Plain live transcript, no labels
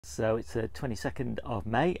So it's the 22nd of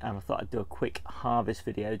May and I thought I'd do a quick harvest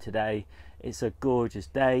video today. It's a gorgeous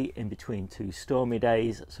day in between two stormy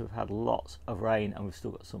days, so we've had lots of rain and we've still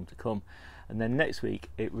got some to come, and then next week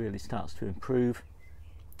it really starts to improve.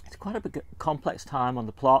 It's quite a big complex time on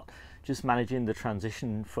the plot, just managing the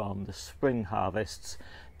transition from the spring harvests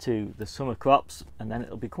to the summer crops, and then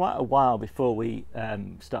it'll be quite a while before we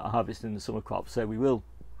start harvesting the summer crops, so we will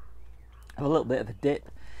have a little bit of a dip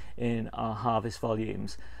in our harvest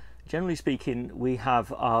volumes. Generally speaking, we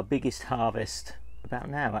have our biggest harvest about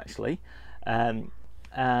now actually, and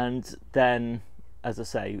then, as I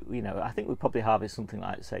say, I think we'll probably harvest something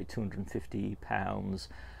like, say, £250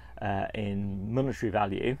 in monetary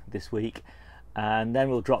value this week, and then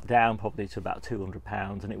we'll drop down probably to about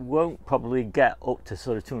 £200, and it won't probably get up to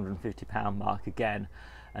sort of £250 mark again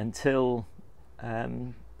until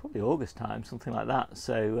probably August time, something like that.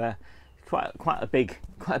 So quite a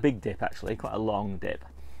big dip actually, quite a long dip.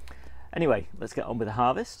 Anyway, let's get on with the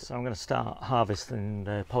harvest. So I'm going to start harvesting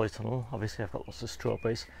the polytunnel. Obviously I've got lots of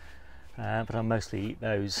strawberries, but I'll mostly eat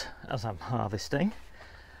those as I'm harvesting.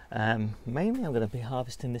 Mainly I'm going to be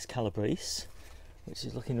harvesting this calabrese, which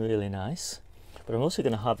is looking really nice, but I'm also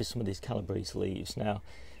going to harvest some of these calabrese leaves. Now,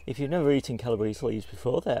 if you've never eaten calabrese leaves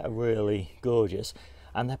before, they're really gorgeous,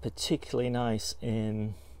 and they're particularly nice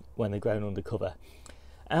when they're grown under cover.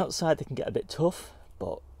 Outside they can get a bit tough,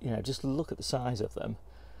 but just look at the size of them,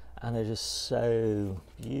 and they're just so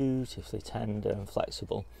beautifully tender and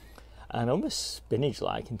flexible, and almost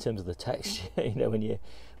spinach-like in terms of the texture.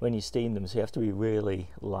 when you steam them, so you have to be really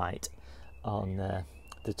light on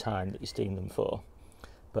the time that you steam them for.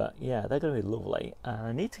 But yeah, they're going to be lovely, and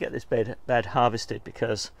I need to get this bed harvested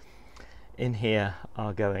because in here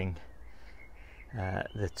are going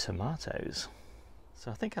the tomatoes.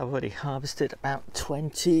 So I think I've already harvested about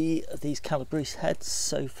 20 of these calabrese heads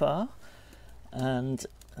so far, and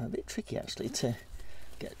a bit tricky actually to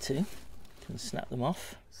get to. You can snap them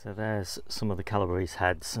off. So there's some of the calabrese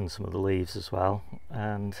heads and some of the leaves as well,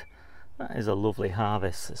 and that is a lovely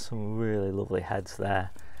harvest. There's some really lovely heads there,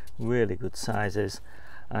 really good sizes,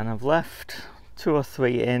 and I've left 2 or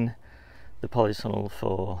 3 in the polytunnel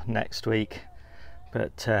for next week,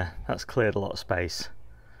 but that's cleared a lot of space.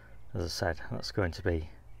 As I said, that's going to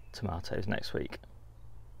be tomatoes next week.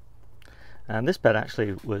 And this bed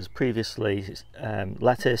actually was previously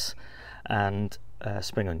lettuce and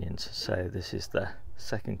spring onions, so this is the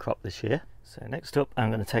second crop this year. So next up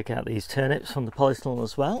I'm going to take out these turnips from the polytunnel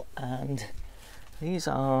as well, and these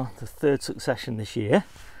are the third succession this year.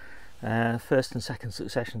 First and second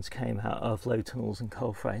successions came out of low tunnels and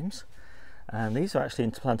coal frames, and these are actually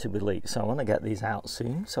interplanted with leeks, so I want to get these out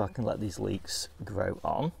soon so I can let these leeks grow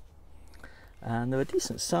on. And they're a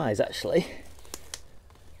decent size actually,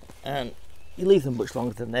 and you leave them much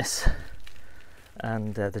longer than this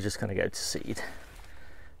and they're just going to go to seed.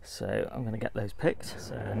 So I'm going to get those picked.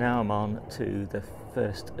 So now I'm on to the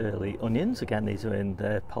first early onions. Again, these are in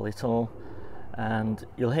the polytunnel, and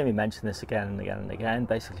you'll hear me mention this again and again and again.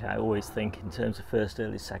 Basically I always think in terms of first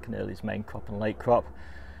earlies, second earlies, main crop and late crop,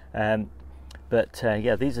 but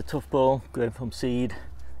yeah, these are tough ball, growing from seed.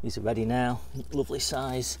 These are ready now, lovely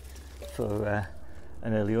size for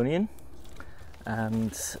an early onion,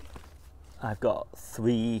 and I've got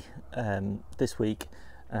 3 this week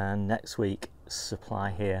and next week supply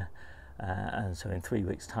here, and so in 3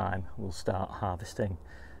 weeks time we'll start harvesting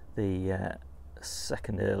the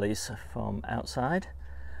second earlies from outside,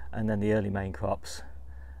 and then the early main crops,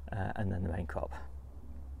 and then the main crop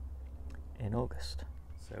in August.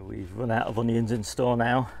 So we've run out of onions in store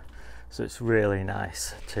now, so it's really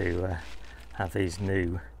nice to have these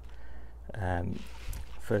new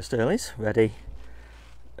first earlies ready.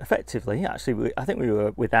 Effectively, actually, I think we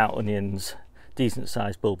were without onions, decent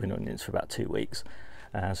sized bulbing onions, for about 2 weeks,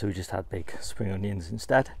 so we just had big spring onions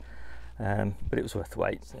instead, but it was worth the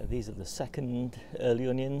wait. So these are the second early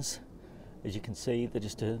onions. As you can see, they're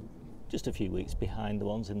just a few weeks behind the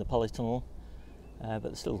ones in the polytunnel, but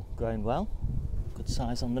they're still growing well, good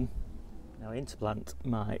size on them. Now I interplant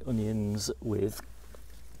my onions with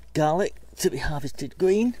garlic to be harvested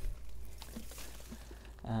green,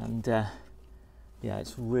 and yeah,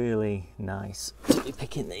 it's really nice to be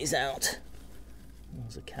picking these out.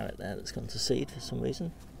 There's a carrot there that's gone to seed for some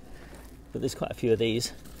reason, but there's quite a few of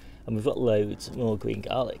these, and we've got loads more green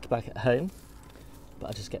garlic back at home, but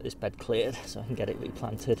I'll just get this bed cleared so I can get it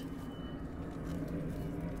replanted.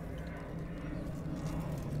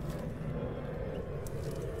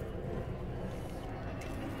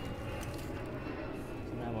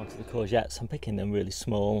 So now I'm onto the courgettes. I'm picking them really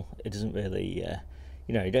small. It doesn't really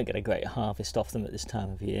you don't get a great harvest off them at this time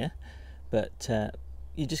of year, but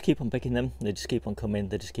you just keep on picking them, they just keep on coming,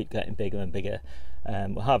 they just keep getting bigger and bigger.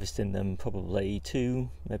 We're harvesting them probably 2,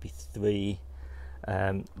 maybe 3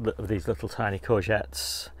 of these little tiny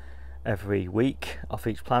courgettes every week off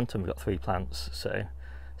each plant, and we've got 3 plants, so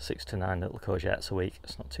 6 to 9 little courgettes a week.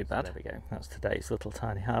 It's not too bad. So there we go, that's today's little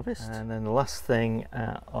tiny harvest. And then the last thing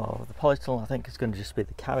out of the polytunnel I think is going to just be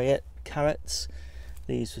the carrots.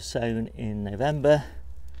 These were sown in November,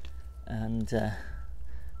 and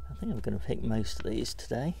I think I'm going to pick most of these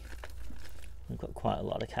today. We've got quite a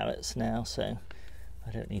lot of carrots now, so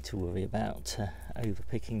I don't need to worry about over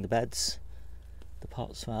picking the beds, the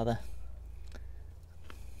pots rather.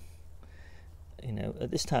 You know, at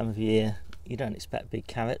this time of year you don't expect big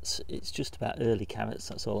carrots, it's just about early carrots,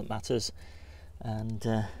 that's all that matters. And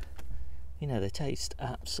you know, they taste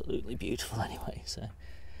absolutely beautiful anyway, so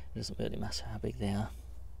it doesn't really matter how big they are.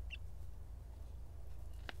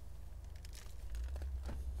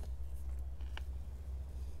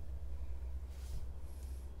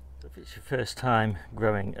 If it's your first time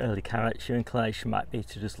growing early carrots, your inclination might be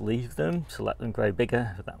to just leave them, to let them grow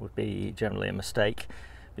bigger. But that would be generally a mistake,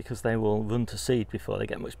 because they will run to seed before they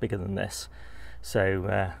get much bigger than this.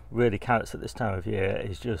 So really, carrots at this time of year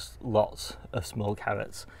is just lots of small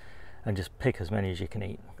carrots, and just pick as many as you can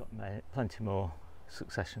eat. I've got plenty more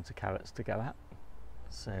successions of carrots to go at.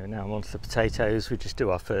 So now I'm on to the potatoes. We just do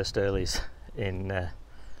our first earlies in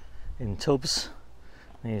tubs.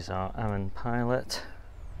 These are Ammon Pilot.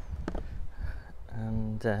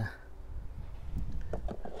 And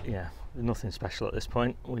yeah, nothing special at this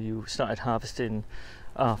point. We started harvesting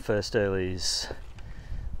our first earlies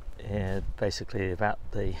basically about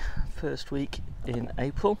the first week in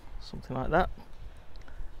April, something like that.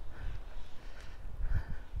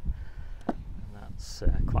 And that's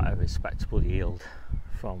quite a respectable yield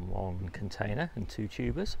from 1 container and 2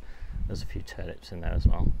 tubers. There's a few turnips in there as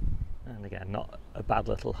well, and again, not a bad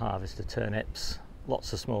little harvest of turnips.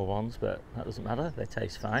 Lots of small ones, but that doesn't matter, they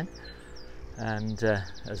taste fine. And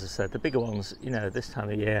as I said, the bigger ones, you know, this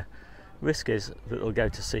time of year, risk is that they'll go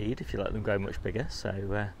to seed if you let them grow much bigger,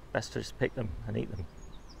 so best to just pick them and eat them.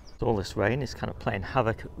 So all this rain is kind of playing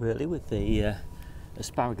havoc really with the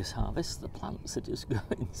asparagus harvest. The plants are just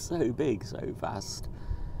growing so big, so fast.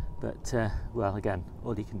 But well, again,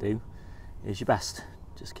 all you can do is your best.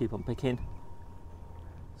 Just keep on picking.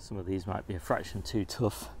 Some of these might be a fraction too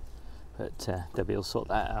tough, but Debbie will sort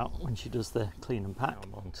that out when she does the clean and pack.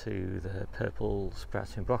 I'm on to the purple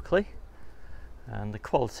sprouting broccoli, and the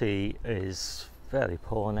quality is fairly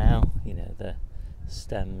poor now. You know, the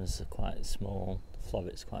stems are quite small, the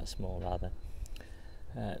floret's quite small rather.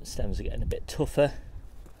 Stems are getting a bit tougher,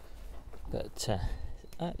 but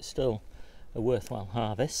it's still a worthwhile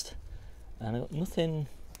harvest. And I've got nothing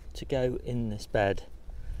to go in this bed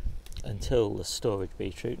until the storage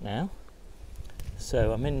beetroot now.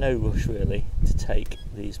 So I'm in no rush really to take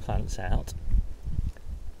these plants out,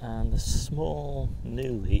 and the small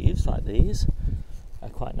new leaves like these are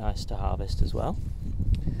quite nice to harvest as well.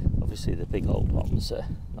 Obviously the big old ones are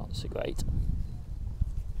not so great.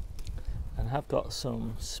 And I have got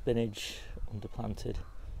some spinach underplanted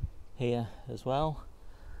here as well,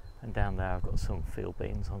 and down there I've got some field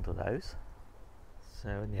beans under those. So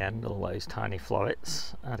in the end, all those tiny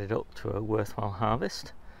florets added up to a worthwhile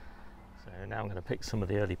harvest. So now I'm going to pick some of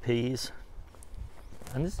the early peas,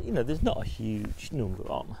 and there's, you know, there's not a huge number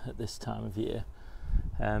on at this time of year,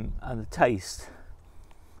 and the taste,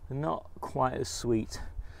 they're not quite as sweet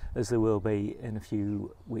as they will be in a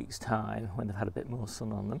few weeks' time when they've had a bit more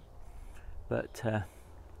sun on them. But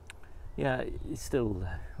yeah, it's still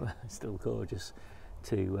gorgeous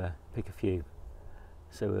to pick a few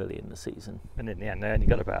so early in the season. And in the end, I only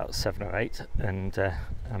got about 7 or 8, and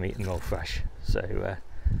I'm eating them all fresh. So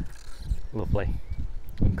lovely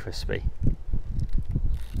and crispy.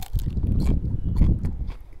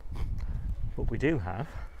 But we do have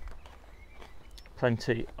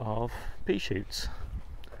plenty of pea shoots,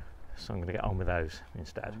 so I'm going to get on with those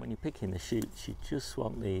instead. When you're picking the shoots, you just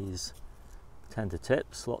want these tender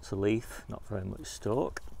tips, lots of leaf, not very much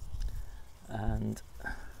stalk. And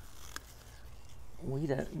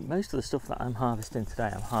most of the stuff that I'm harvesting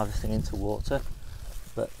today, I'm harvesting into water,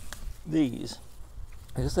 but these,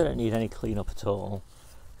 because they don't need any clean up at all,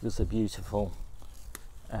 because they're beautiful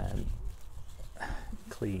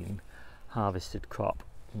clean harvested crop,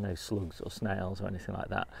 no slugs or snails or anything like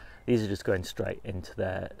that. These are just going straight into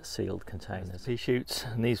their sealed containers. Pea shoots,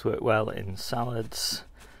 and these work well in salads,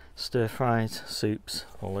 stir fries, soups,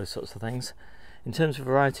 all those sorts of things. In terms of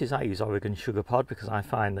varieties, I use Oregon Sugar Pod because I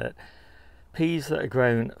find that peas that are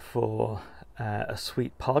grown for a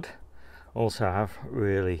sweet pod also have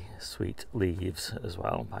really sweet leaves as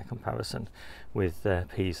well by comparison with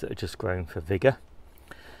peas that are just grown for vigour.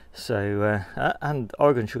 So and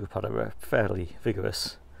Oregon sugarpod are a fairly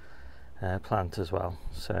vigorous plant as well,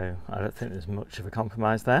 so I don't think there's much of a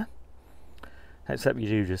compromise there, except you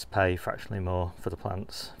do just pay fractionally more for the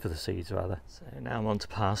plants, for the seeds rather. So now I'm on to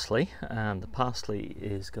parsley, and the parsley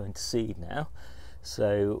is going to seed now,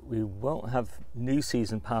 so we won't have new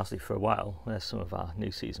season parsley for a while. There's some of our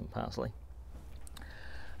new season parsley,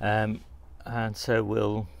 and so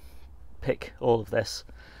we'll pick all of this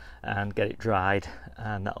and get it dried,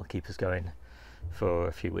 and that'll keep us going for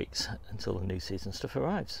a few weeks until the new season stuff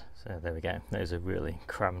arrives. So there we go, those are really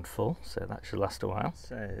crammed full, so that should last a while.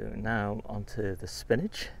 So now onto the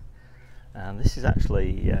spinach, and this is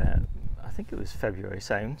actually I think it was February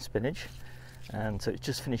sown spinach, and so it's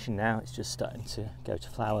just finishing now, it's just starting to go to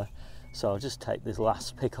flower. So I'll just take this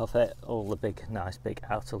last pick off it, all the big nice big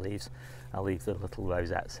outer leaves. I'll leave the little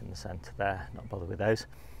rosettes in the centre there, not bother with those,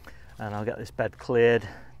 and I'll get this bed cleared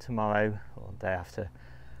tomorrow or the day after,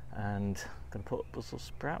 and I'm going to put Brussels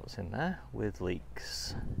sprouts in there with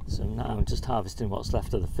leeks. So now I'm just harvesting what's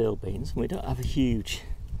left of the field beans. We don't have a huge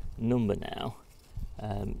number now,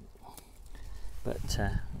 but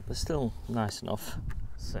they're still nice enough.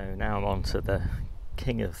 So now I'm on to the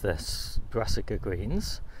king of the brassica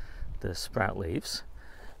greens, the sprout leaves,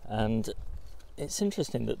 and it's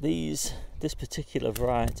interesting that this particular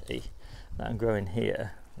variety that I'm growing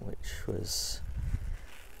here, which was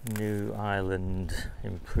New Ireland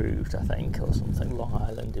Improved, I think, or something, Long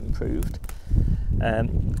Island Improved,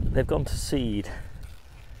 they've gone to seed,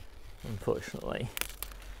 unfortunately.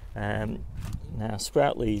 Now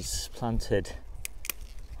sprout leaves planted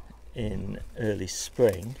in early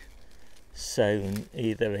spring, sown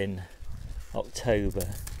either in October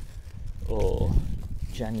or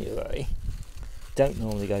January, don't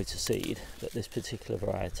normally go to seed, but this particular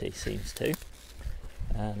variety seems to,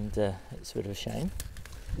 and it's a bit of a shame,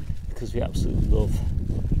 because we absolutely love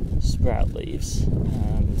sprout leaves,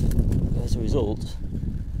 and as a result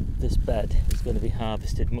this bed is going to be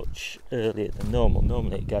harvested much earlier than normal.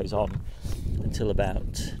 Normally it goes on until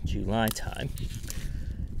about July time,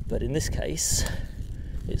 but in this case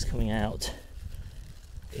it's coming out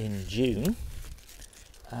in June,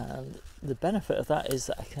 and the benefit of that is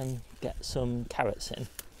that I can get some carrots in,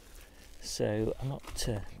 so I'm not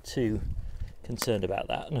too concerned about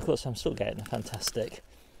that. And of course I'm still getting a fantastic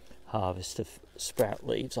harvest of sprout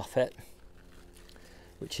leaves off it,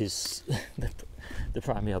 which is the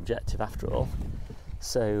primary objective after all.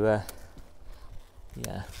 So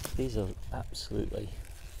yeah, these are absolutely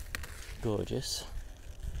gorgeous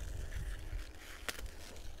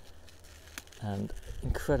and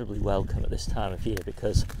incredibly welcome at this time of year,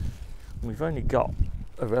 because we've only got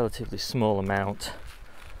a relatively small amount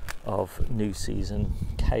of new season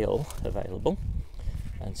kale available,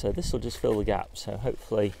 and so this will just fill the gap. So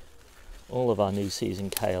hopefully all of our new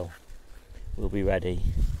season kale will be ready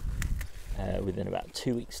within about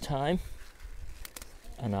 2 weeks time,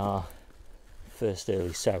 and our first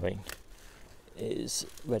early sowing is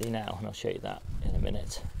ready now, and I'll show you that in a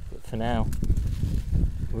minute. But for now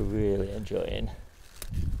we're really enjoying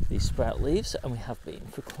these sprout leaves, and we have been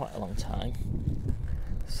for quite a long time.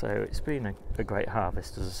 So it's been a great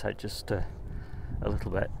harvest, as I said, just a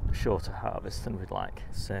little bit shorter harvest than we'd like.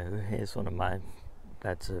 So here's one of my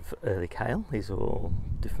beds of early kale. These are all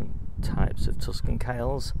different types of Tuscan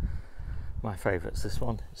kales. My favourite's this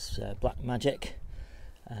one, it's Black Magic,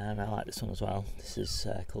 and I like this one as well. This is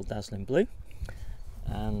called Dazzling Blue,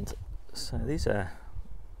 and so these are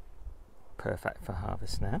perfect for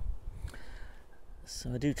harvest now.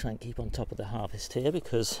 So I do try and keep on top of the harvest here,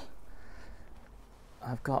 because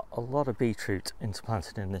I've got a lot of beetroot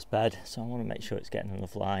interplanted in this bed, so I want to make sure it's getting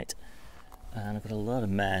enough light, and I've got a lot of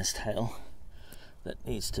mare's tail that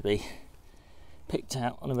needs to be picked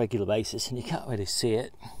out on a regular basis, and you can't really see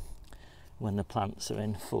it when the plants are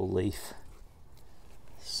in full leaf.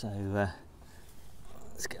 So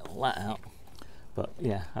let's get all that out. But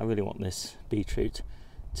yeah, I really want this beetroot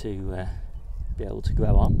to be able to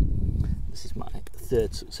grow on. This is my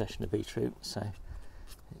third succession of beetroot, so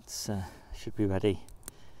it's should be ready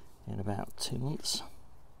in about 2 months.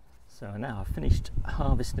 So now I've finished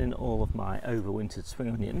harvesting all of my overwintered spring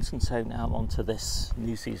onions, and so now I'm on to this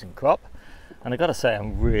new season crop, and I've got to say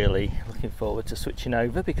I'm really looking forward to switching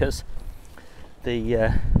over, because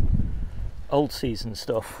the old season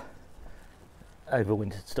stuff,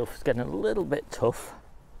 overwintered stuff, is getting a little bit tough,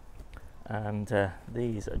 and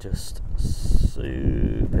these are just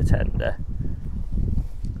super tender.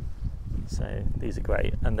 So these are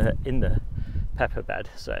great, and they're in the pepper bed,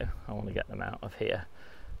 so I want to get them out of here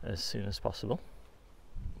as soon as possible.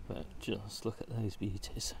 But just look at those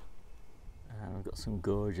beauties. And I've got some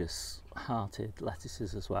gorgeous hearted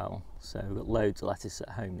lettuces as well. So we've got loads of lettuce at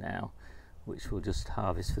home now, which we'll just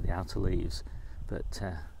harvest for the outer leaves. But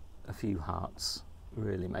a few hearts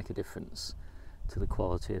really make a difference to the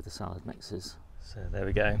quality of the salad mixes. So there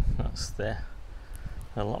we go, that's the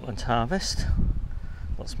allotment harvest.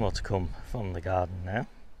 Lots more to come from the garden now.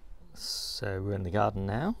 So we're in the garden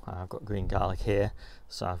now. I've got green garlic here,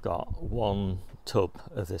 so I've got 1 tub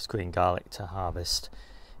of this green garlic to harvest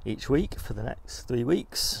each week for the next 3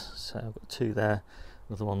 weeks. So I've got 2 there,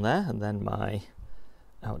 another 1 there, and then my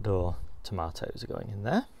outdoor tomatoes are going in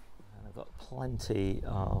there. And I've got plenty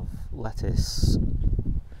of lettuce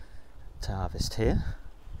to harvest here,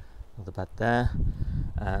 another bed there,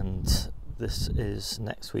 and this is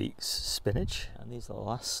next week's spinach, and these are the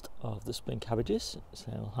last of the spring cabbages,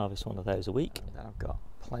 so I'll harvest 1 of those a week. And I've got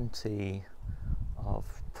plenty of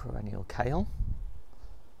perennial kale,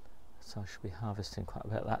 so I should be harvesting quite a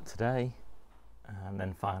bit of that today. And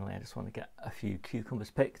then finally I just want to get a few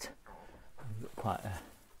cucumbers picked. I've got quite a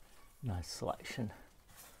nice selection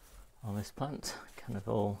on this plant, kind of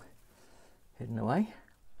all hidden away.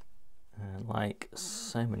 And like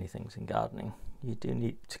so many things in gardening, you do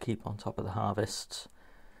need to keep on top of the harvests,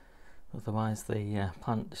 otherwise the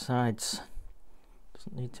plant decides it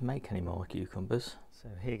doesn't need to make any more cucumbers. So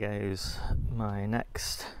here goes my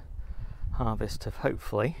next harvest of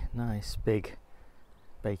hopefully nice big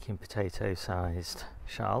baking potato sized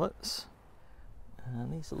shallots,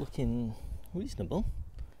 and these are looking reasonable,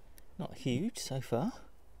 not huge so far,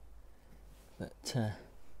 but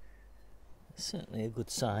certainly a good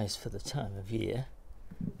size for the time of year.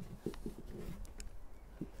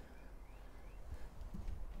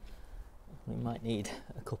 We might need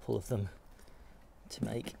a couple of them to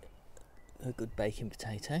make a good baking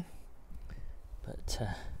potato, but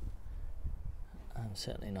I'm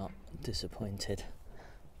certainly not disappointed.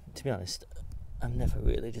 To be honest, I'm never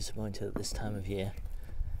really disappointed at this time of year.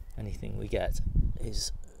 Anything we get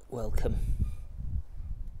is welcome.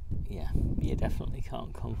 Yeah, you definitely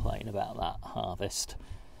can't complain about that harvest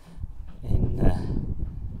in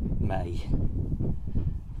May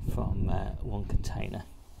from 1 container.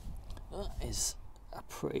 That is a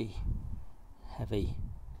pretty heavy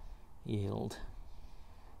yield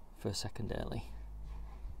for a second early.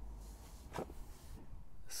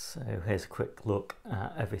 So here's a quick look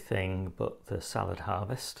at everything but the salad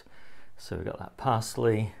harvest. So we've got that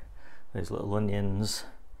parsley, those little onions,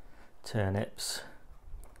 turnips,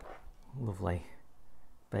 lovely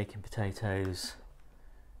baking potatoes,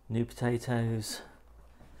 new potatoes,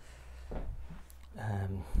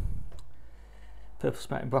 purple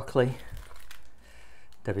sprouting broccoli.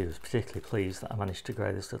 Debbie was particularly pleased that I managed to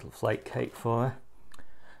grow this little flake cake for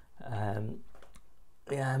her.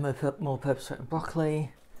 Yeah, more purple sprouting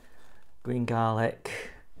broccoli, green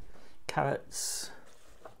garlic, carrots,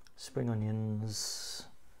 spring onions,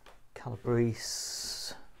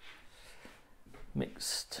 calabrese,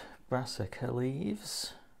 mixed brassica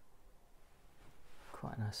leaves,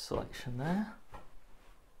 quite a nice selection there,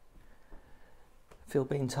 field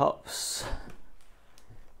bean tops,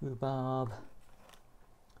 rhubarb,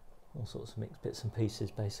 all sorts of mixed bits and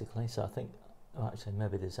pieces basically. So I think, oh, actually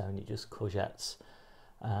maybe there's only just courgettes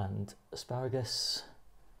and asparagus,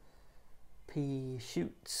 pea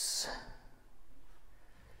shoots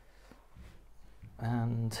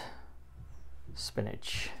and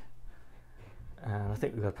spinach. And I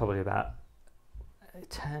think we've got probably about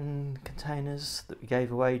 10 containers that we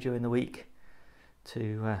gave away during the week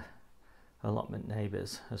to allotment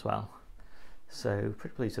neighbours as well. So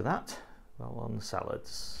pretty pleased with that. Well, on the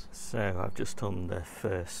salads. So I've just done the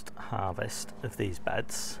first harvest of these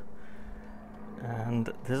beds,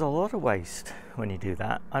 and there's a lot of waste when you do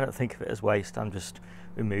that. I don't think of it as waste, I'm just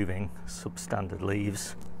removing substandard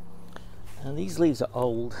leaves. And these leaves are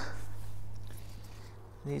old.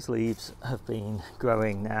 These leaves have been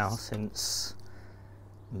growing now since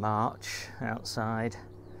March outside.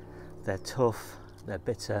 They're tough, they're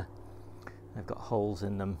bitter, they've got holes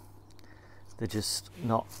in them. They're just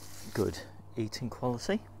not good eating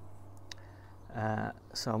quality.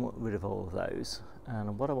 So I want rid of all of those.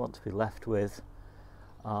 And what I want to be left with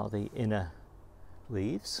are the inner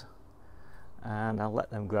leaves. And I'll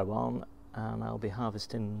let them grow on, and I'll be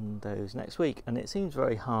harvesting those next week. And it seems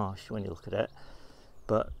very harsh when you look at it,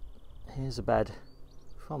 but here's a bed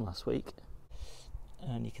from last week,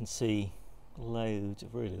 and you can see loads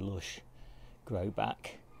of really lush grow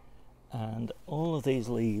back, and all of these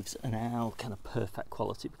leaves are now kind of perfect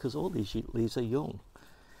quality because all these leaves are young.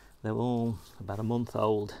 They're all about a month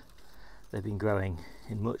old. They've been growing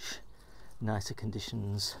in much nicer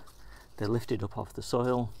conditions. They're lifted up off the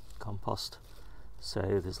soil, compost, so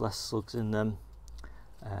there's less slugs in them,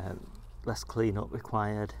 less clean-up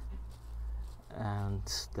required, and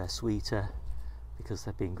they're sweeter because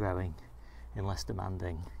they've been growing in less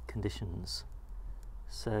demanding conditions.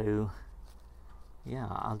 So yeah,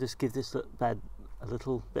 I'll just give this bed a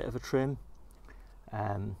little bit of a trim,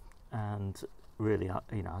 and really,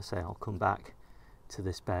 you know, I say I'll come back to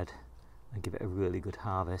this bed and give it a really good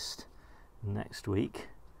harvest next week.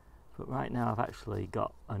 But right now I've actually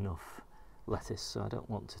got enough lettuce, so I don't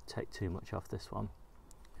want to take too much off this one.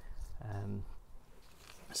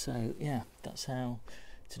 So yeah, that's how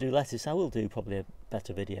to do lettuce. I will do probably a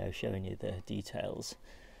better video showing you the details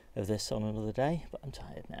of this on another day, but I'm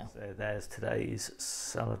tired now. So there's today's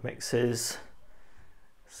salad mixes.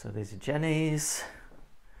 So these are Jennie's,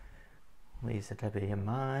 these are Debbie and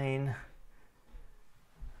mine,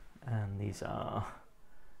 and these are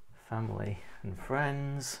family and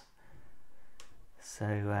friends.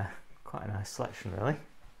 So quite a nice selection really.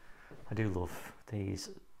 I do love these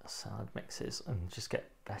salad mixes and just get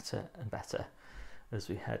better and better as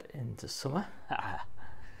we head into summer.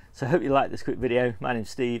 So I hope you liked this quick video. My name's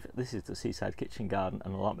Steve, this is the Seaside Kitchen Garden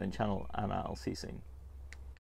and Allotment channel, and I'll see you soon.